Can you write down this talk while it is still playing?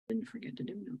Didn't forget to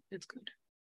do no. It's good.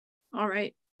 All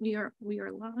right, we are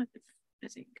live, I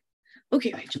think.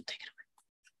 Okay, Rachel, take it away.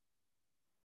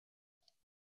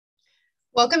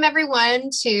 Welcome everyone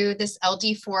to this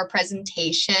LD4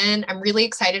 presentation. I'm really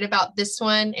excited about this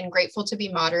one and grateful to be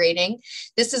moderating.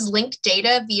 This is Linked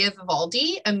Data via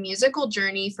Vivaldi, a musical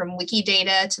journey from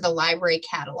Wikidata to the library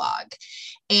catalog.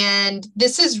 And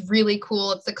this is really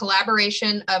cool. It's the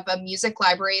collaboration of a Music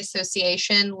Library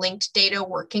Association Linked Data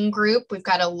Working Group. We've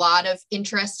got a lot of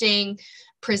interesting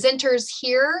presenters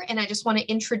here, and I just want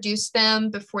to introduce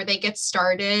them before they get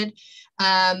started.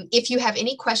 If you have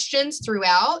any questions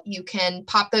throughout, you can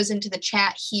pop those into the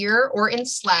chat here or in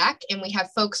Slack, and we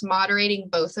have folks moderating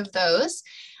both of those.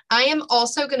 I am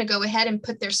also going to go ahead and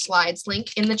put their slides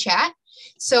link in the chat.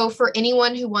 So for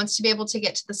anyone who wants to be able to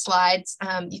get to the slides,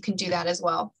 you can do that as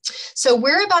well. So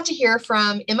we're about to hear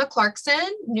from Emma Clarkson,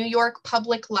 New York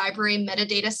Public Library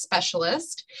Metadata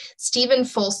Specialist, Stephen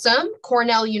Folsom,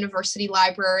 Cornell University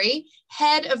Library,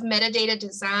 Head of Metadata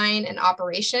Design and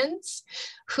Operations,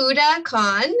 Huda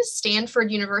Khan,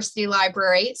 Stanford University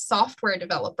Library Software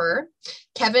Developer,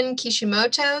 Kevin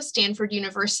Kishimoto, Stanford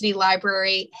University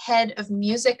Library Head of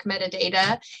Music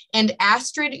Metadata, and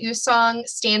Astrid Usong,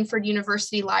 Stanford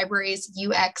University Library's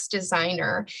UX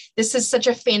Designer. This is such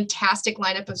a fantastic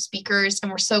lineup of speakers,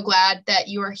 and we're so glad that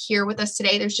you are here with us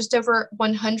today. There's just over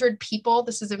 100 people.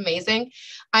 This is amazing.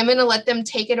 I'm going to let them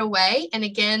take it away. And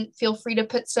again, feel free to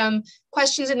put some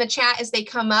questions in the chat as they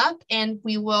come up, and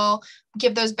we will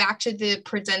give those back to the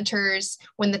presenters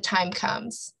when the time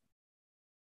comes.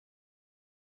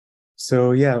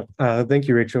 So yeah, thank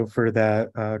you, Rachel, for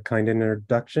that kind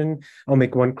introduction. I'll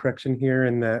make one correction here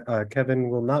in that Kevin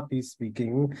will not be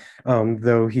speaking,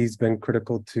 though he's been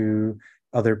critical to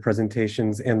other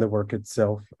presentations and the work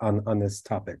itself on this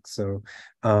topic. So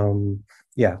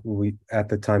yeah, we at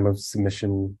the time of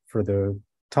submission for the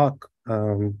talk,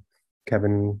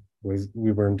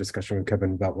 we were in discussion with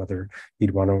Kevin about whether he'd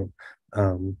want to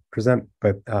present,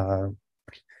 but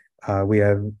we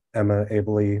have Emma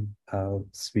ably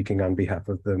speaking on behalf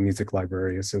of the Music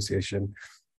Library Association.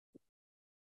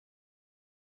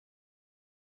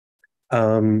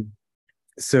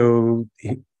 So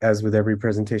as with every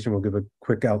presentation, we'll give a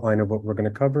quick outline of what we're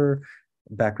going to cover,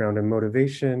 background and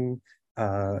motivation.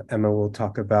 Emma will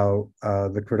talk about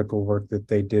the critical work that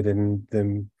they did in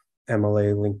the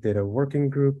MLA Linked Data Working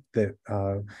Group that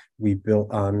we built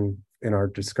on in our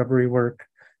discovery work.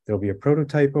 There'll be a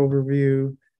prototype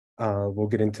overview. We'll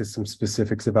get into some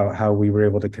specifics about how we were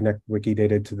able to connect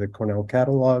Wikidata to the Cornell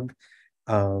catalog,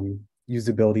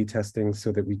 usability testing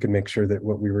so that we could make sure that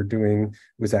what we were doing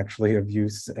was actually of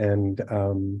use and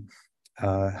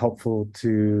helpful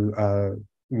to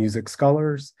music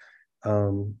scholars,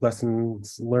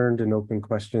 lessons learned and open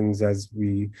questions as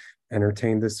we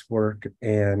entertain this work,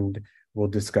 and we'll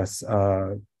discuss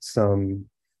some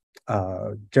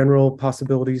general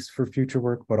possibilities for future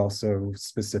work, but also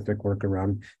specific work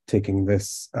around taking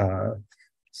this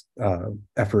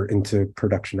effort into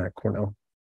production at Cornell.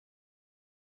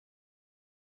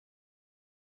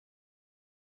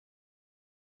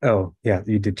 Oh, yeah,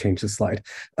 you did change the slide.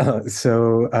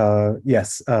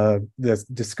 Yes, the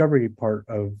discovery part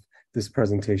of this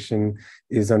presentation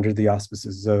is under the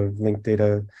auspices of Linked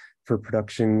Data for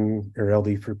Production, or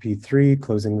LD for P3,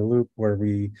 Closing the Loop, where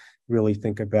we really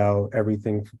think about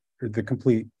everything, the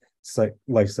complete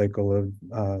life cycle of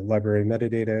library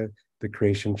metadata, the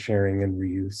creation, sharing, and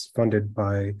reuse, funded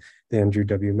by the Andrew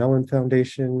W. Mellon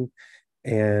Foundation,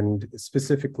 and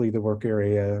specifically the work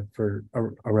area for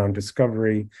around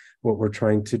discovery. What we're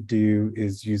trying to do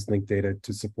is use linked data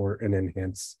to support and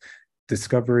enhance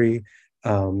discovery.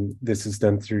 This is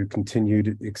done through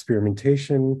continued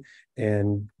experimentation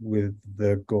and with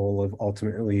the goal of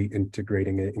ultimately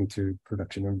integrating it into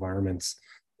production environments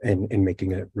and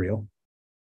making it real.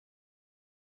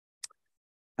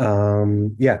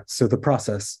 Yeah, so the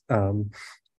process.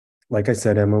 Like I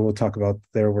said, Emma will talk about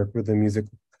their work with the Music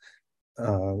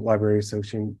Library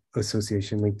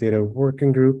Association Linked Data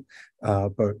Working Group,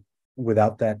 but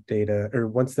without that data, or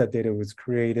once that data was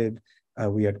created,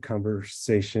 we had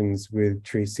conversations with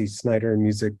Tracy Snyder,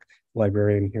 music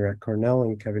librarian here at Cornell,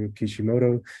 and Kevin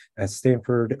Kishimoto at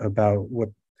Stanford about what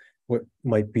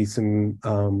might be some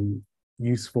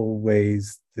useful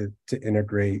ways to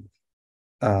integrate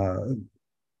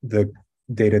the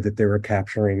data that they were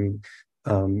capturing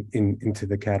into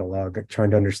the catalog,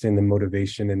 trying to understand the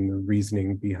motivation and the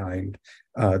reasoning behind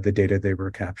the data they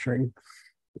were capturing.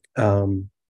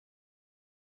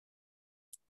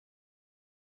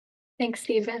 Thanks,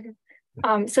 Stephen.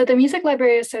 So the Music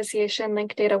Library Association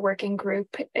Linked Data Working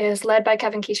Group is led by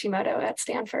Kevin Kishimoto at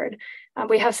Stanford.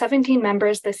 We have 17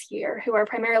 members this year who are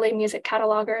primarily music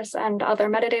catalogers and other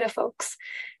metadata folks.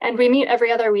 And we meet every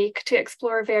other week to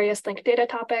explore various linked data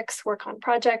topics, work on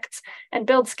projects, and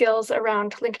build skills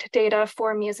around linked data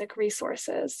for music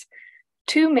resources.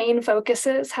 Two main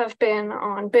focuses have been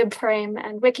on BibFrame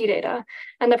and Wikidata,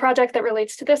 and the project that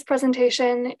relates to this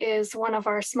presentation is one of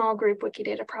our small group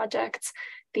Wikidata projects,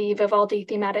 the Vivaldi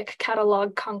Thematic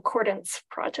Catalog Concordance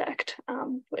Project,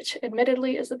 which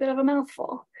admittedly is a bit of a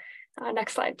mouthful.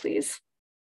 Next slide, please.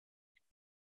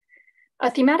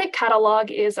 A thematic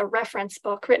catalog is a reference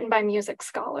book written by music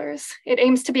scholars. It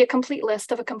aims to be a complete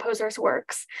list of a composer's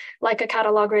works, like a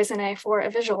catalog raisonné for a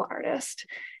visual artist.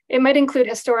 It might include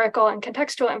historical and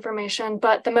contextual information,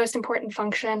 but the most important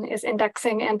function is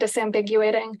indexing and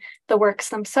disambiguating the works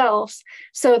themselves.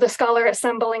 So the scholar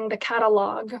assembling the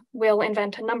catalog will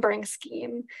invent a numbering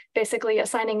scheme, basically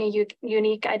assigning a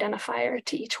unique identifier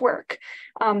to each work.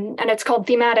 And it's called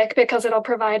thematic because it'll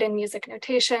provide in music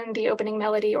notation the opening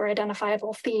melody or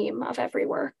identifiable theme of every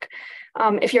work.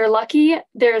 If you're lucky,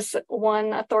 there's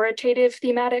one authoritative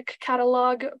thematic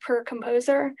catalog per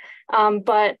composer,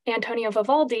 but Antonio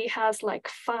Vivaldi has like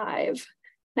 5.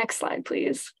 Next slide,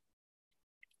 please.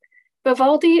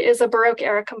 Vivaldi is a Baroque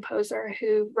era composer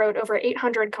who wrote over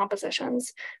 800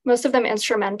 compositions, most of them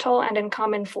instrumental and in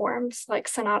common forms like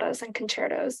sonatas and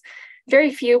concertos.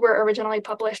 Very few were originally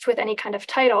published with any kind of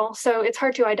title, so it's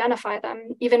hard to identify them,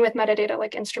 even with metadata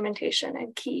like instrumentation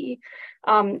and key.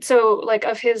 So like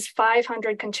of his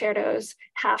 500 concertos,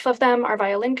 half of them are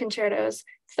violin concertos,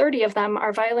 30 of them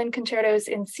are violin concertos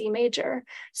in C major.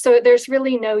 So there's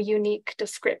really no unique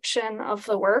description of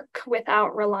the work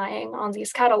without relying on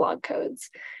these catalog codes,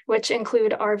 which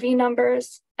include RV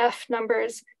numbers, F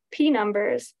numbers, P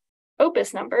numbers,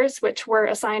 opus numbers, which were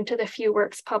assigned to the few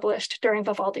works published during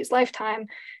Vivaldi's lifetime,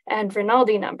 and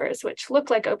Rinaldi numbers, which look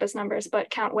like opus numbers, but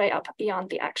count way up beyond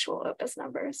the actual opus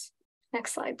numbers.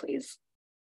 Next slide, please.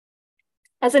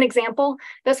 As an example,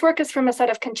 this work is from a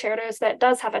set of concertos that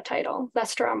does have a title,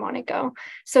 L'Estro Armonico.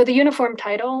 So the uniform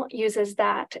title uses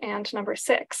that and number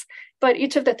 6, but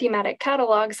each of the thematic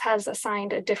catalogs has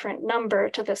assigned a different number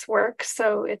to this work,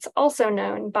 so it's also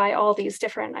known by all these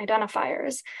different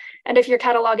identifiers. And if you're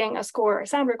cataloging a score or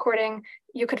sound recording,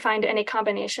 you could find any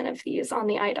combination of these on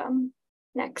the item.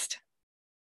 Next.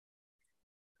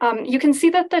 You can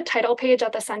see that the title page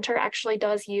at the center actually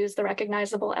does use the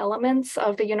recognizable elements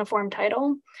of the uniform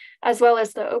title, as well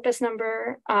as the opus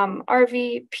number,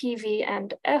 RV, PV,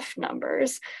 and F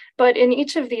numbers. But in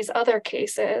each of these other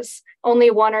cases, only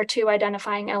 1 or 2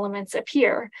 identifying elements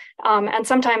appear, and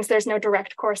sometimes there's no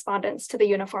direct correspondence to the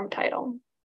uniform title.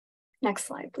 Next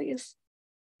slide, please.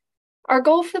 Our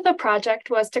goal for the project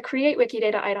was to create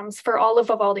Wikidata items for all of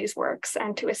Vivaldi's works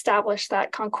and to establish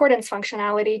that concordance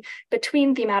functionality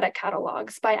between thematic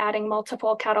catalogs by adding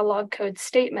multiple catalog code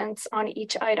statements on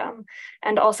each item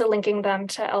and also linking them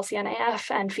to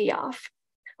LCNAF and VOF.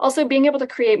 Also, being able to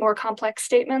create more complex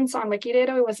statements on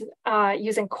Wikidata was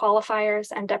using qualifiers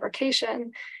and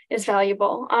deprecation is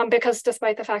valuable because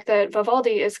despite the fact that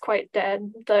Vivaldi is quite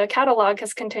dead, the catalog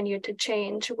has continued to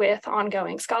change with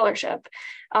ongoing scholarship.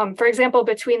 For example,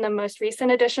 between the most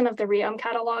recent edition of the Riom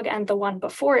catalog and the one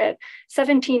before it,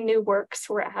 17 new works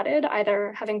were added,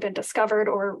 either having been discovered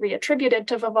or reattributed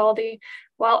to Vivaldi,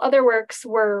 while other works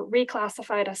were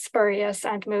reclassified as spurious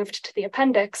and moved to the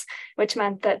appendix, which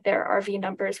meant that their RV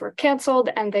numbers were canceled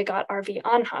and they got RV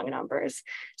onhung numbers.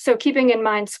 So keeping in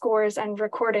mind scores and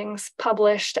recordings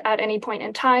published at any point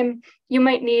in time, you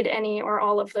might need any or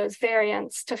all of those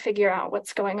variants to figure out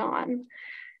what's going on.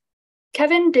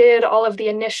 Kevin did all of the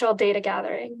initial data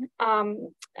gathering,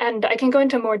 and I can go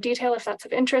into more detail if that's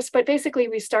of interest, but basically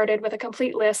we started with a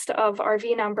complete list of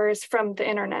RV numbers from the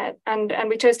internet, and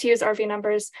we chose to use RV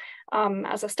numbers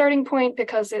as a starting point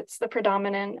because it's the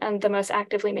predominant and the most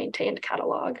actively maintained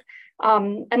catalog.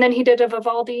 And then he did a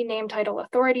Vivaldi name title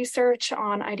authority search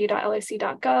on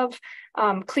id.lac.gov,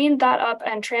 cleaned that up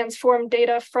and transformed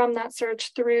data from that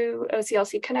search through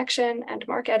OCLC connection and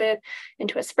MarcEdit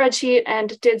into a spreadsheet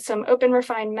and did some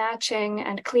OpenRefine matching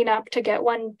and cleanup to get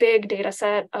one big data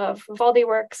set of Vivaldi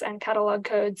works and catalog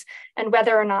codes and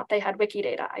whether or not they had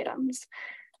Wikidata items.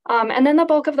 And then the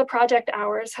bulk of the project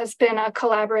hours has been a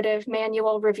collaborative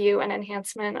manual review and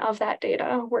enhancement of that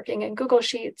data, working in Google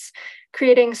Sheets,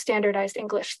 creating standardized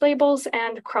English labels,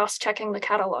 and cross-checking the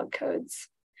catalog codes.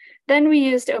 Then we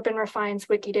used OpenRefine's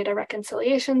Wikidata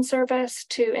reconciliation service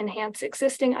to enhance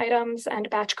existing items and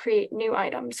batch create new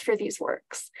items for these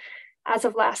works. As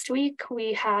of last week,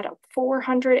 we had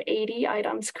 480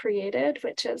 items created,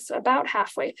 which is about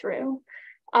halfway through.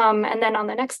 And then on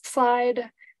the next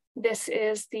slide, this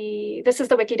is the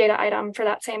Wikidata item for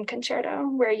that same concerto,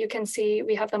 where you can see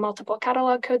we have the multiple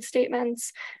catalog code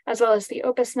statements, as well as the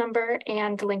opus number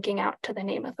and linking out to the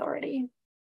name authority.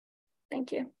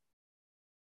 Thank you.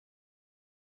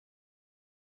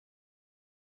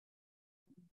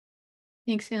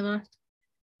 Thanks, Emma.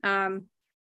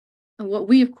 What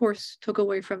we, of course, took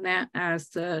away from that as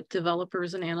the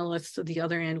developers and analysts of the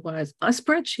other end was a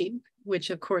spreadsheet,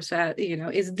 which, of course,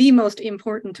 is the most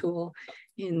important tool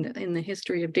in the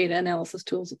history of data analysis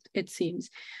tools, it seems.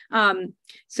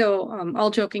 All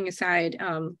joking aside,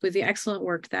 with the excellent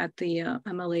work that the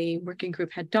MLA working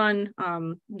group had done,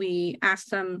 we asked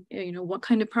them, what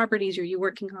kind of properties are you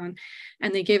working on?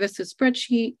 And they gave us a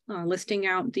spreadsheet listing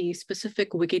out the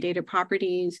specific Wikidata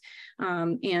properties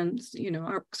and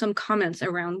some comments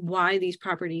around why these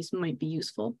properties might be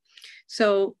useful.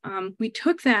 So we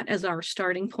took that as our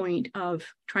starting point of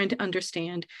trying to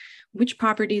understand which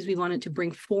properties we wanted to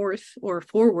bring forth or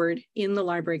forward in the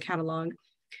library catalog.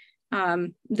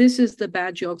 This is the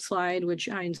bad joke slide, which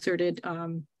I inserted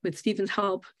with Stephen's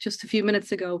help just a few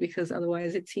minutes ago, because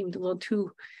otherwise it seemed a little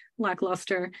too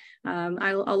lackluster.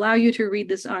 I'll allow you to read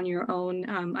this on your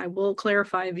own. I will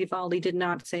clarify, Vivaldi did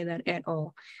not say that at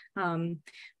all.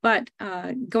 But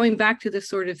going back to the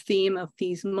sort of theme of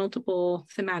these multiple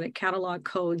thematic catalog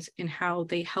codes and how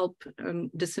they help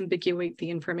disambiguate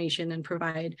the information and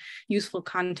provide useful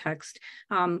context,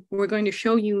 we're going to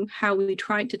show you how we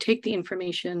tried to take the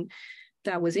information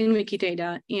that was in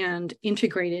Wikidata and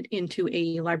integrate it into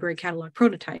a library catalog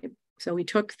prototype. So we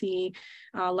took the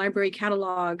library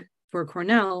catalog for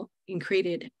Cornell and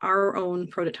created our own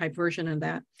prototype version of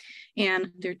that.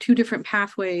 And there are two different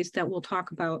pathways that we'll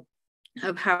talk about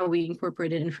of how we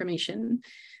incorporated information.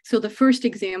 So the first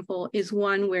example is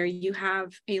one where you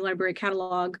have a library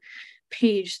catalog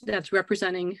page that's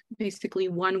representing basically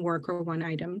one work or one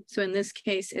item. So in this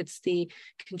case, it's the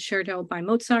Concerto by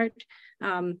Mozart.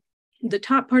 The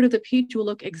top part of the page will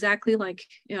look exactly like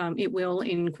it will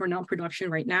in Cornell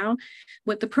production right now.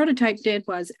 What the prototype did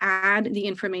was add the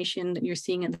information that you're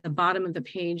seeing at the bottom of the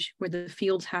page, where the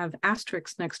fields have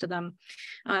asterisks next to them,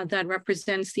 that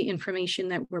represents the information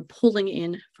that we're pulling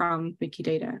in from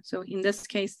Wikidata. So in this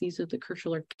case, these are the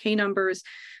cursular K numbers,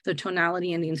 the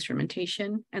tonality, and the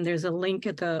instrumentation. And there's a link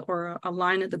or a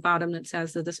line at the bottom that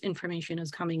says that this information is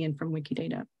coming in from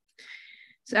Wikidata.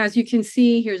 So as you can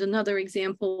see, here's another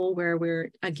example where we're,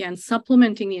 again,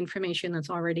 supplementing the information that's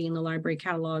already in the library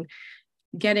catalog,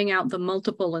 getting out the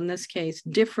multiple, in this case,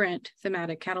 different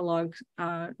thematic catalog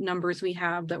numbers we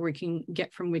have that we can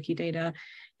get from Wikidata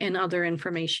and other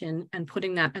information, and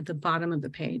putting that at the bottom of the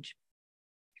page.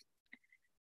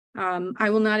 I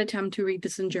will not attempt to read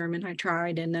this in German. I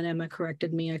tried, and then Emma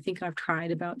corrected me. I think I've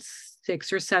tried about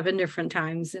 6 or 7 different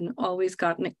times and always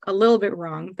gotten it a little bit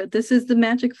wrong. But this is the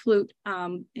Magic Flute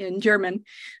in German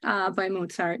by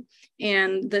Mozart.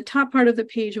 And the top part of the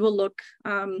page will look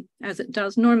as it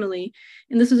does normally.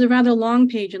 And this is a rather long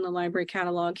page in the library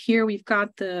catalog. Here we've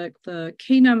got the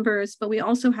K numbers, but we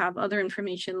also have other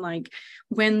information like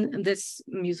when this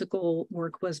musical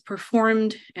work was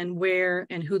performed and where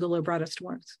and who the librettist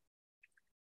was.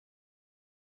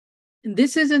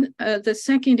 This is the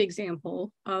second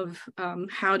example of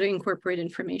how to incorporate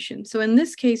information. So in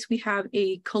this case, we have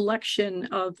a collection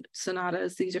of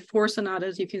sonatas. These are 4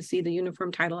 sonatas. You can see the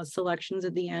uniform title as selections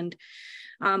at the end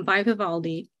by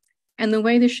Vivaldi. And the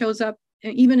way this shows up,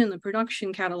 even in the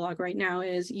production catalog right now,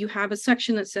 is you have a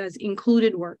section that says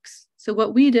included works. So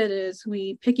what we did is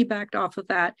we piggybacked off of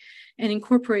that and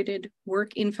incorporated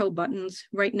work info buttons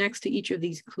right next to each of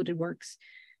these included works.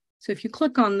 So if you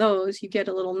click on those, you get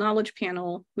a little knowledge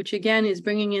panel, which again is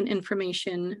bringing in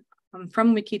information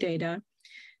from Wikidata,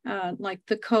 like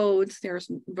the codes. There's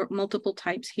multiple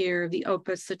types here, the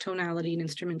opus, the tonality, and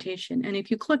instrumentation. And if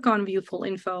you click on View Full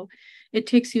Info, it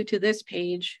takes you to this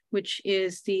page, which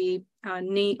is the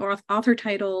name or author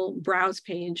title browse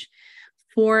page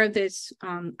for this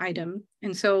item.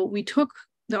 And so we took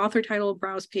the author title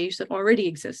browse page that already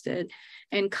existed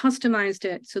and customized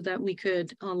it so that we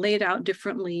could lay it out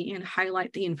differently and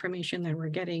highlight the information that we're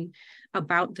getting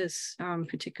about this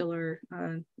particular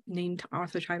named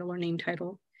author title or name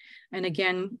title. And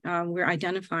again, we're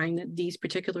identifying that these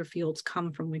particular fields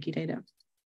come from Wikidata.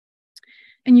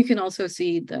 And you can also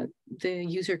see that the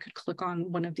user could click on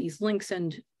one of these links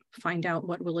and find out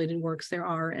what related works there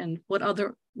are and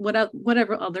whatever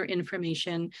other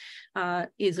information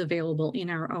is available in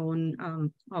our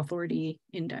own authority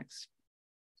index.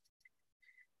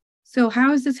 So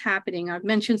how is this happening? I've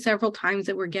mentioned several times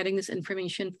that we're getting this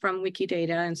information from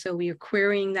Wikidata, and so we are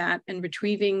querying that and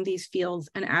retrieving these fields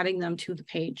and adding them to the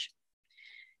page.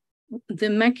 The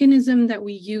mechanism that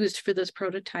we used for this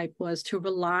prototype was to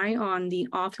rely on the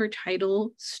author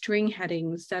title string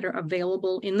headings that are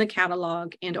available in the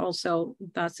catalog and also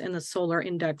thus in the Solar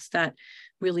index that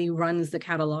really runs the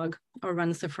catalog or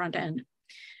runs the front end.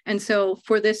 And so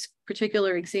for this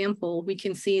particular example, we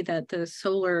can see that the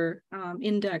Solar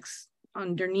index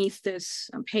underneath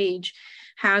this page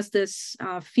has this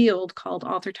field called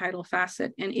author title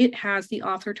facet, and it has the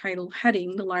author title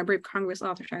heading, the Library of Congress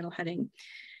author title heading.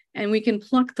 And we can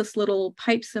pluck this little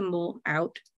pipe symbol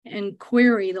out and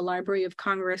query the Library of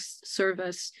Congress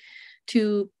service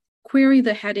to query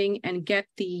the heading and get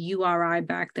the URI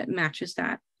back that matches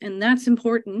that. And that's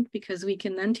important because we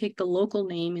can then take the local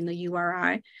name in the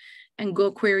URI and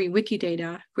go query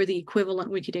Wikidata for the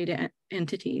equivalent Wikidata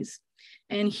entities.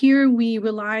 And here we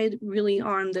relied really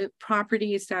on the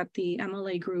properties that the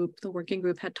MLA group, the working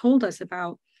group, had told us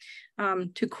about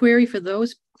to query for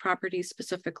those properties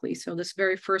specifically. So this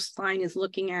very first line is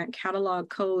looking at catalog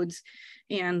codes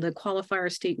and the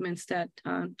qualifier statements that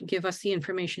give us the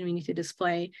information we need to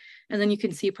display. And then you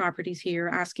can see properties here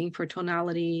asking for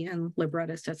tonality and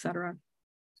librettist, et cetera.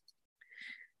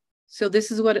 So this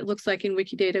is what it looks like in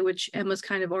Wikidata, which Emma's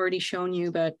kind of already shown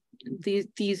you, but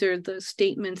these are the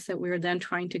statements that we're then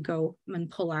trying to go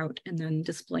and pull out and then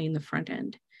display in the front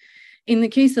end. In the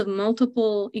case of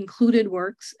multiple included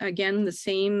works, again, the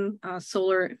same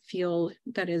Solar field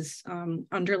that is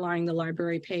underlying the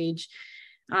library page,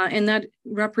 and that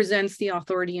represents the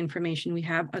authority information we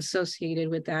have associated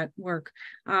with that work,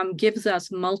 gives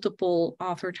us multiple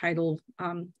author title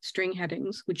string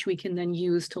headings, which we can then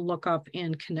use to look up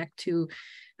and connect to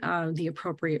the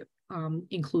appropriate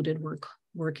included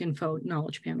work info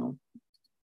knowledge panel.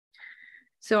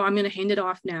 So I'm going to hand it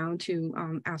off now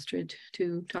to Astrid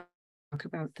to talk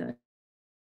about the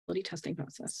testing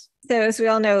process. So as we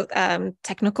all know,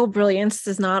 technical brilliance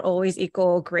does not always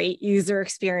equal great user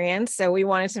experience. So we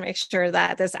wanted to make sure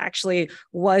that this actually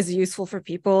was useful for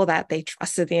people, that they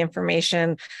trusted the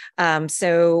information.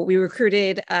 So we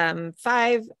recruited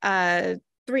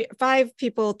five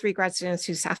people, 3 grad students,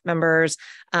 2 staff members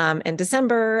in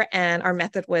December. And our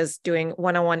method was doing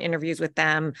one-on-one interviews with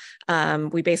them.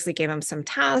 We basically gave them some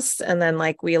tasks, and then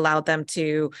we allowed them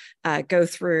to go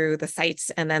through the sites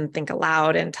and then think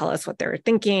aloud and tell us what they were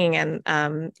thinking and,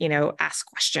 ask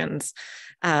questions.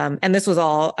 And this was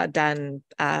all done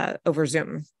over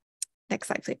Zoom. Next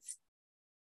slide, please.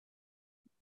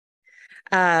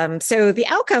 So the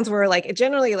outcomes were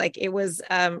generally it was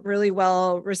really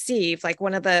well received.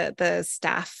 One of the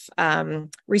staff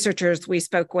researchers we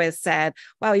spoke with said,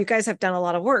 wow, you guys have done a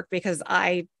lot of work because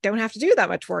I don't have to do that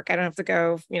much work. I don't have to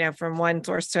go, from one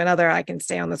source to another. I can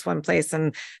stay on this one place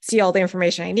and see all the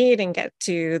information I need and get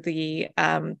to the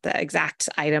exact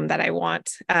item that I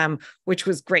want, which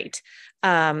was great.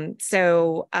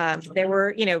 So there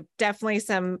were, definitely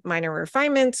some minor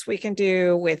refinements we can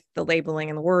do with the labeling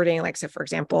and the wording. So for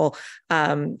example,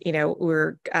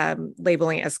 we're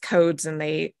labeling as codes and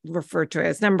they refer to it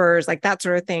as numbers, that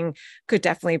sort of thing could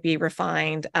definitely be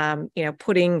refined.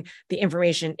 Putting the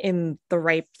information in the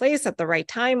right place at the right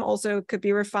time also could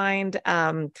be refined.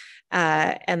 And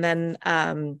then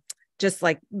just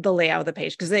the layout of the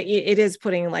page, because it is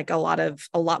putting a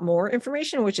lot more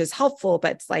information, which is helpful,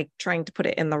 but it's trying to put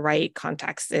it in the right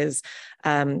context is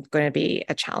going to be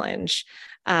a challenge.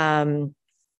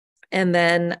 And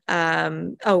then,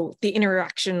 the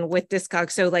interaction with Discog.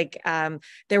 So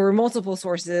there were multiple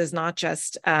sources, not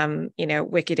just,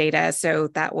 Wikidata. So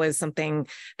that was something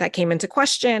that came into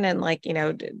question. And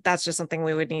that's just something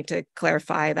we would need to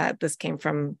clarify, that this came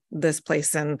from this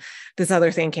place and this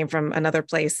other thing came from another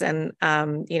place. And,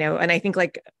 and I think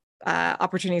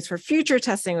opportunities for future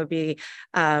testing would be,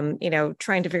 trying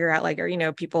to figure out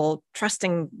are, people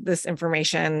trusting this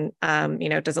information?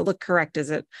 Does it look correct? Is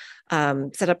it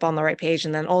set up on the right page?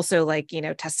 And then also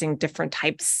testing different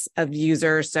types of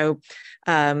users. So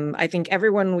I think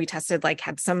everyone we tested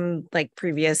had some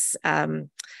previous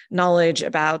knowledge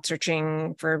about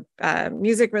searching for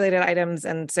music related items.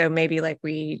 And so maybe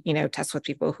we, test with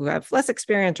people who have less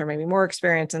experience or maybe more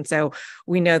experience. And so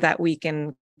we know that we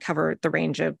can cover the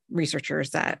range of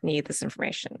researchers that need this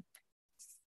information.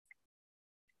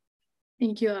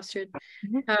 Thank you, Astrid.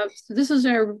 So this is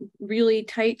a really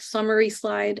tight summary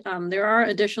slide. There are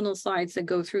additional slides that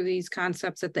go through these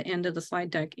concepts at the end of the slide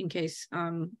deck in case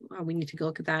we need to go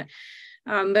look at that.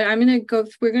 But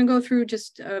we're going to go through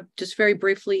just very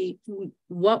briefly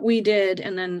what we did,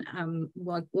 and then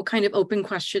what kind of open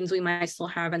questions we might still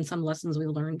have and some lessons we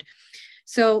learned.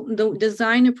 So the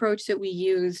design approach that we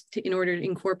used in order to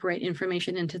incorporate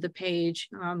information into the page,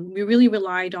 we really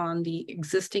relied on the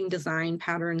existing design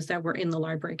patterns that were in the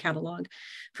library catalog.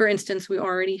 For instance, we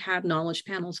already had knowledge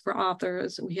panels for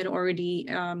authors. We had already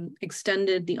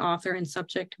extended the author and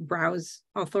subject browse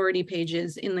authority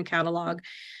pages in the catalog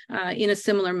in a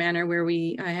similar manner where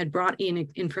we had brought in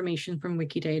information from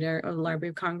Wikidata or the Library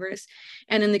of Congress.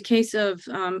 And in the case of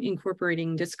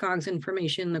incorporating Discogs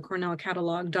information, the Cornell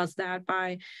catalog does that by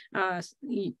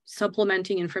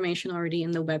supplementing information already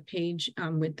in the web page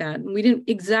with that. And we didn't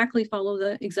exactly follow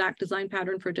the exact design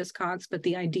pattern for Discogs, but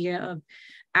the idea of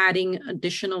adding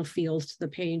additional fields to the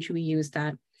page, we used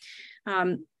that.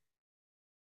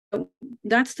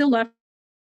 That's still left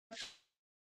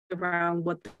around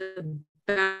what the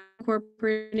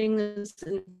incorporating is,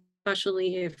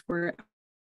 especially if we're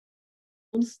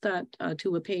that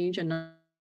to a page. And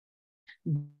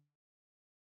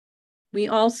we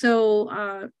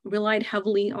also relied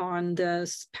heavily on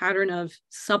this pattern of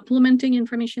supplementing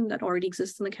information that already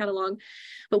exists in the catalog,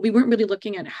 but we weren't really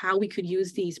looking at how we could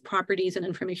use these properties and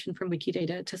information from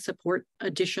Wikidata to support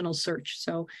additional search.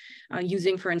 So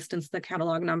using, for instance, the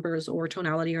catalog numbers or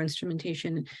tonality or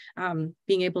instrumentation,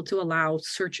 being able to allow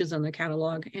searches on the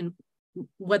catalog and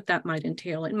what that might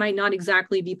entail. It might not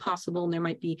exactly be possible, and there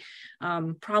might be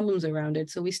problems around it.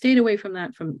 So we stayed away from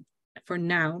that for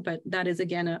now, but that is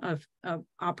again a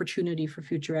opportunity for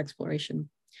future exploration.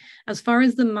 As far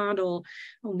as the model,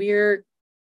 we're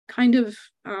kind of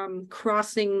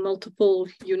crossing multiple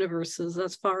universes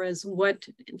as far as what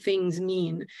things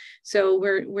mean. So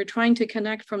we're trying to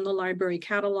connect from the library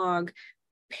catalog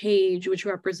page, which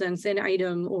represents an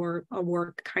item or a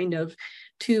work kind of,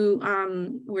 to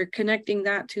we're connecting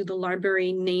that to the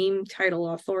library name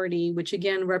title authority, which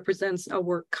again represents a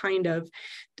work kind of,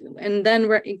 and then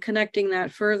connecting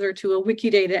that further to a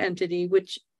Wikidata entity,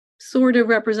 which sort of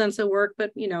represents a work,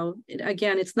 but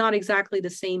again, it's not exactly the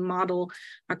same model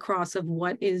across of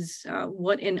what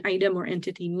an item or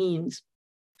entity means.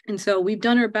 And so we've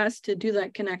done our best to do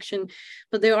that connection,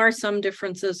 but there are some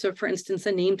differences. So for instance,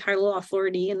 a name title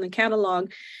authority in the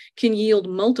catalog can yield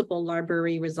multiple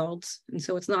library results. And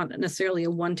so it's not necessarily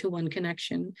a one-to-one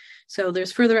connection. So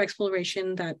there's further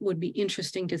exploration that would be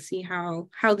interesting to see how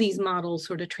these models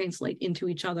sort of translate into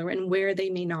each other and where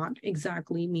they may not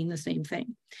exactly mean the same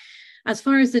thing. As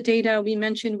far as the data, we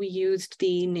mentioned we used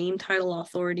the name title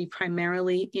authority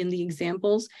primarily in the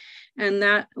examples, and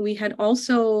that we had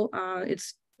also,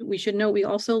 we should note, we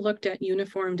also looked at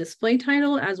uniform display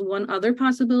title as one other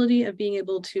possibility of being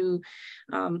able to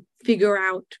figure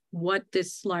out what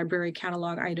this library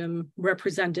catalog item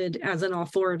represented as an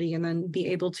authority, and then be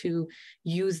able to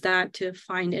use that to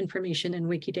find information in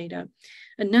Wikidata.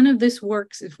 And none of this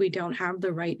works if we don't have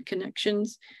the right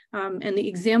connections. And the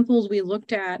examples we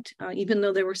looked at, even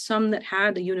though there were some that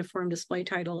had a uniform display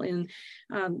title,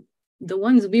 the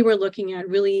ones we were looking at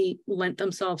really lent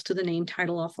themselves to the name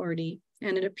title authority.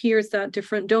 And it appears that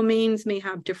different domains may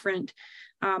have different,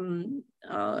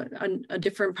 a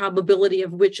different probability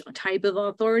of which type of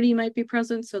authority might be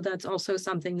present. So that's also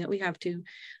something that we have to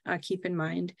keep in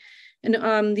mind.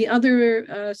 And the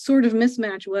other sort of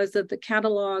mismatch was that the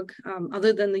catalog,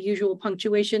 other than the usual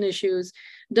punctuation issues,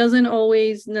 doesn't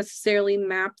always necessarily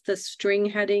map the string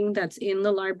heading that's in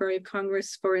the Library of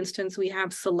Congress. For instance, we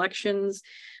have selections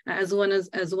as one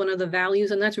of the values,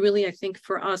 and that's really, I think,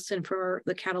 for us and for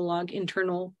the catalog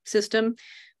internal system.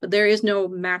 But there is no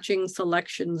matching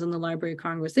selections in the Library of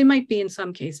Congress. They might be in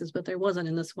some cases, but there wasn't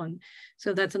in this one.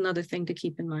 So that's another thing to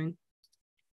keep in mind.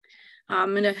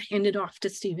 I'm going to hand it off to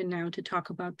Stephen now to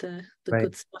talk about the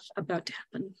good stuff about to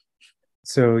happen.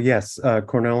 So yes,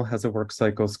 Cornell has a work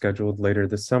cycle scheduled later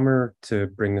this summer to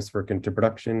bring this work into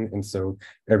production. And so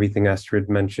everything Astrid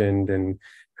mentioned and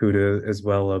Huda as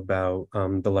well about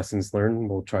the lessons learned,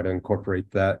 we'll try to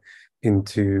incorporate that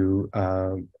into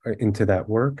that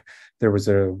work. There was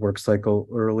a work cycle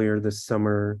earlier this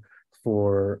summer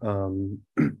for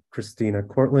Christina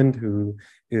Cortland, who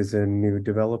is a new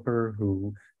developer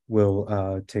who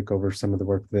will take over some of the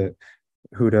work that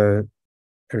Huda,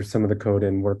 or some of the code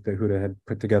and work that Huda had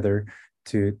put together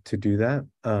to do that.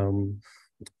 And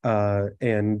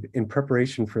in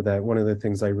preparation for that, one of the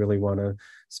things I really want to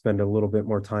spend a little bit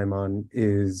more time on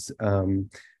is,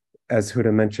 as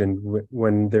Huda mentioned,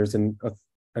 when there's a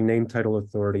name title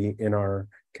authority in our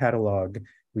catalog,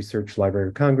 we search Library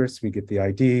of Congress, we get the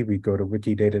ID, we go to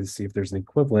Wikidata to see if there's an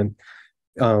equivalent.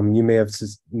 You may have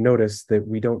noticed that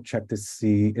we don't check to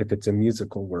see if it's a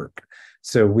musical work.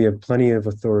 So we have plenty of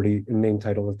authority, name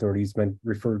title authorities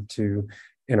referred to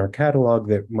in our catalog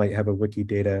that might have a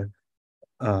Wikidata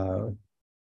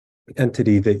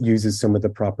entity that uses some of the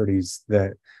properties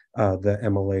that the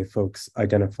MLA folks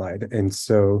identified. And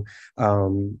so,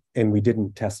 and we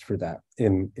didn't test for that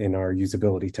in our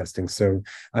usability testing. So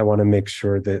I want to make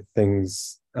sure that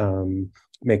things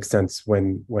make sense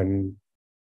when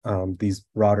these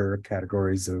broader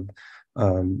categories of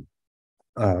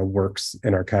works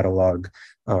in our catalog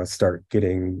start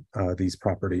getting these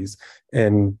properties.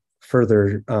 And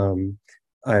further,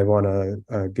 I want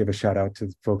to give a shout out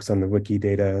to folks on the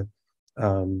Wikidata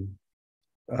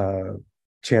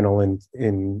channel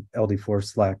in LD4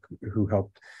 Slack who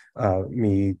helped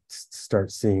me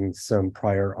start seeing some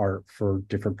prior art for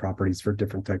different properties for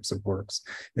different types of works.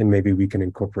 And maybe we can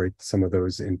incorporate some of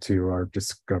those into our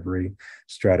discovery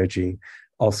strategy.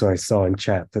 Also, I saw in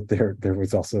chat that there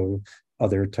was also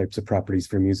other types of properties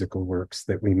for musical works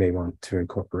that we may want to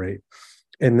incorporate.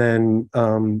 And then,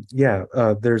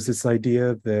 there's this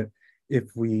idea that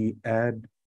if we add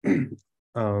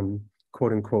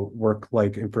quote unquote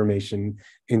work-like information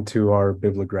into our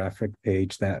bibliographic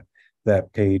page, that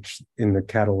page in the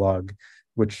catalog,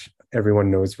 which everyone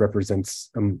knows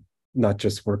represents not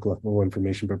just work level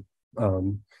information, but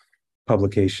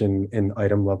publication and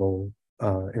item level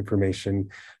information.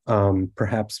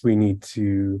 Perhaps we need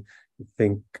to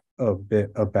think a bit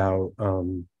about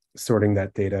sorting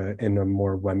that data in a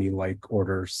more WEMI-like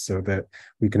order so that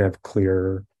we can have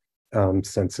clear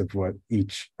sense of what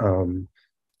each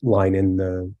line in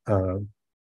the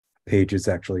page is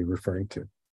actually referring to.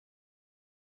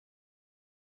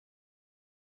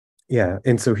 Yeah,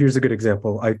 and so here's a good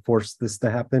example. I forced this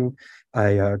to happen.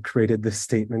 I created the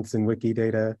statements in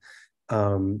Wikidata.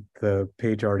 The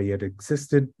page already had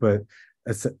existed, but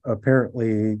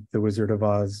apparently the Wizard of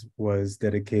Oz was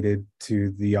dedicated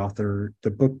to the author.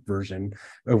 The book version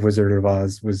of Wizard of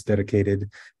Oz was dedicated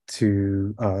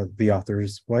to the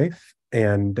author's wife.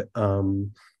 And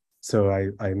so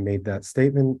I made that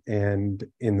statement, and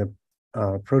in the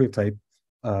prototype,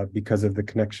 because of the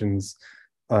connections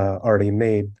already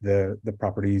made, the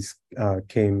properties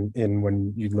came in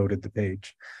when you loaded the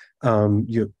page.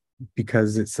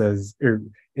 Because it says, or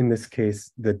in this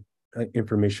case, the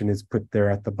information is put there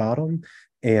at the bottom,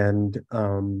 and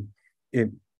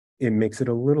it makes it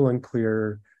a little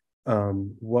unclear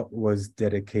what was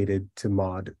dedicated to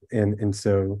mod. And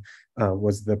so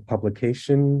was the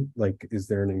publication, like, is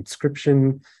there an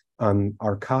inscription on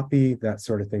our copy, that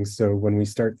sort of thing. So when we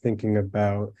start thinking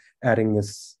about adding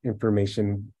this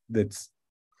information that's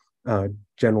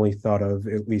generally thought of,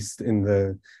 at least in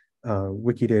the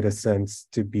Wikidata sense,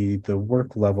 to be the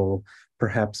work level,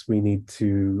 perhaps we need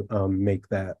to make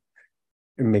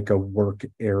a work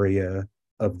area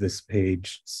of this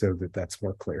page so that that's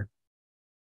more clear.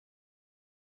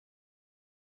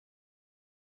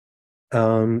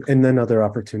 And then other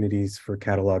opportunities for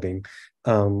cataloging.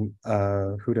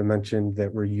 Huda mentioned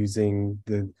that we're using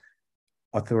the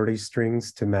authority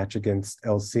strings to match against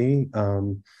LC.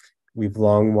 We've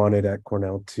long wanted at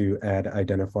Cornell to add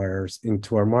identifiers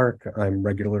into our mark. I'm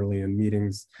regularly in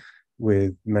meetings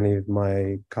with many of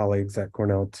my colleagues at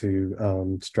Cornell to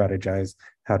strategize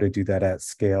how to do that at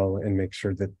scale and make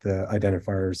sure that the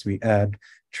identifiers we add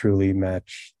truly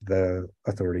match the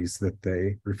authorities that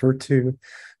they refer to.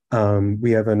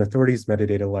 We have an authorities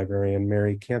metadata librarian,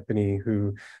 Mary Campany,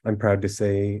 who I'm proud to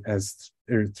say,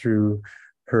 through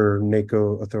her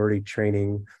NACO authority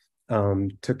training,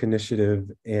 took initiative,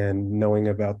 and knowing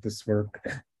about this work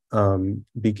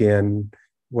began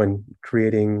when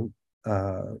creating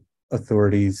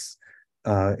authorities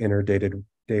in her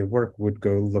day-to-day work, would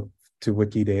go look to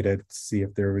Wikidata to see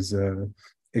if there was a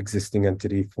existing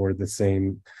entity for the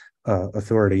same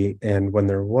authority. And when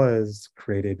there was,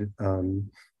 created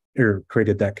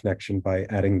that connection by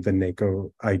adding the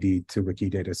NACO ID to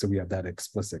Wikidata. So we have that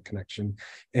explicit connection.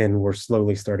 And we're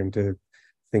slowly starting to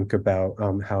think about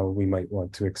how we might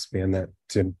want to expand that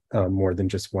to more than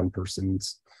just one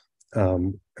person's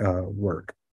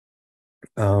work.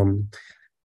 So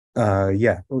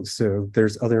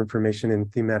there's other information in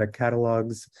thematic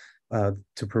catalogs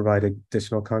to provide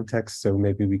additional context. So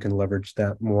maybe we can leverage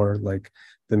that more, like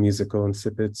the musical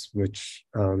incipits, which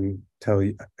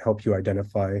help you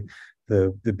identify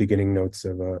the beginning notes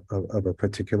of a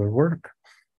particular work.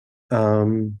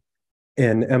 And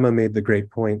Emma made the great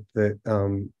point that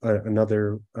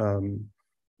another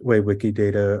way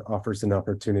Wikidata offers an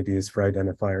opportunity is for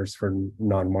identifiers for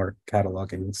non-mark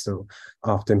cataloging. So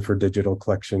often for digital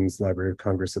collections, Library of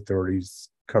Congress authorities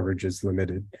coverage is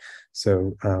limited.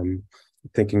 So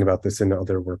thinking about this in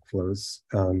other workflows.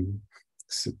 And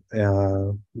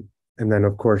then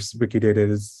of course, Wikidata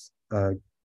is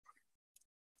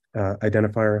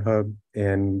identifier hub,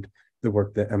 and the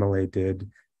work that MLA did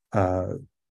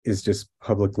is just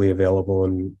publicly available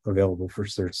and available for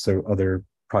search. So other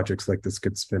projects like this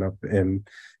could spin up and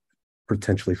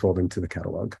potentially fold into the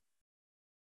catalog.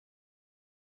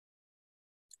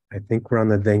 I think we're on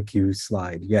the thank you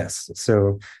slide. Yes.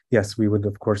 So yes, we would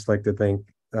of course like to thank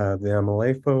the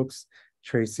MLA folks,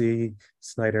 Tracy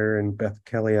Snyder and Beth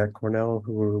Kelly at Cornell,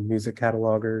 who were music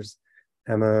catalogers,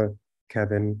 Emma,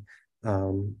 Kevin,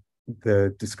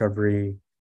 the discovery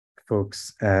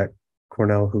folks at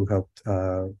Cornell who helped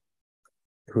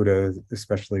Huda,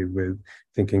 especially with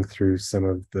thinking through some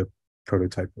of the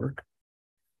prototype work.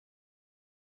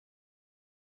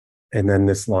 And then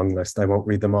this long list, I won't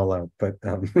read them all out, but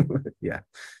yeah.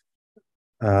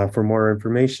 For more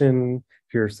information,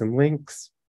 here are some links.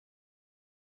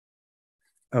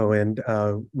 Oh, and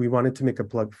we wanted to make a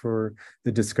plug for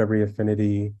the Discovery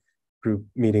Affinity group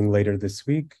meeting later this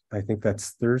week. I think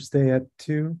that's Thursday at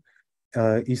 2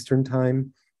 Eastern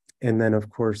time. And then of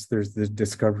course, there's the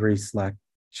Discovery Slack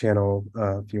channel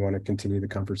if you want to continue the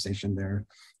conversation there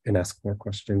and ask more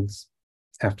questions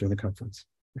after the conference.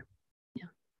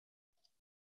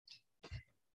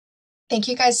 Thank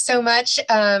you guys so much.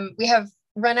 We have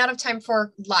run out of time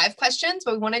for live questions,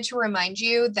 but we wanted to remind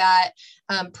you that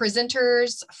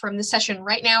presenters from the session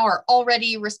right now are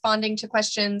already responding to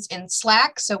questions in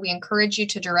Slack. So we encourage you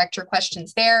to direct your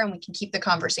questions there and we can keep the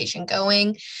conversation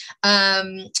going.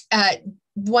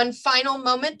 One final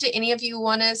moment, do any of you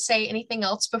want to say anything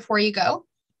else before you go?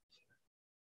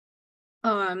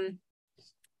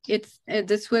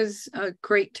 This was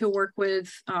great to work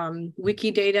with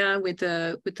Wikidata, with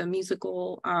the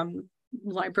musical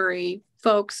library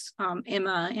folks,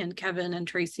 Emma and Kevin and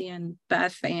Tracy and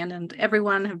Beth and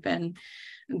everyone have been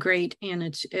great, and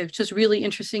it's just really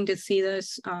interesting to see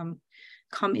this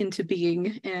come into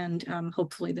being, and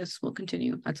hopefully this will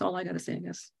continue. That's all I got to say, I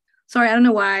guess. Sorry, I don't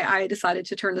know why I decided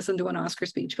to turn this into an Oscar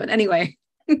speech, but anyway.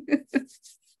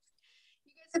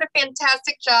 Did a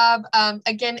fantastic job.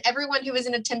 Again, everyone who is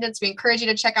in attendance, we encourage you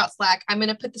to check out Slack. I'm going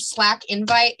to put the Slack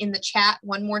invite in the chat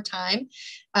one more time,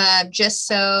 just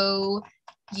so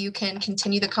you can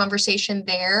continue the conversation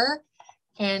there.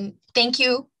 And thank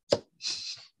you.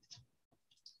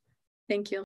 Thank you.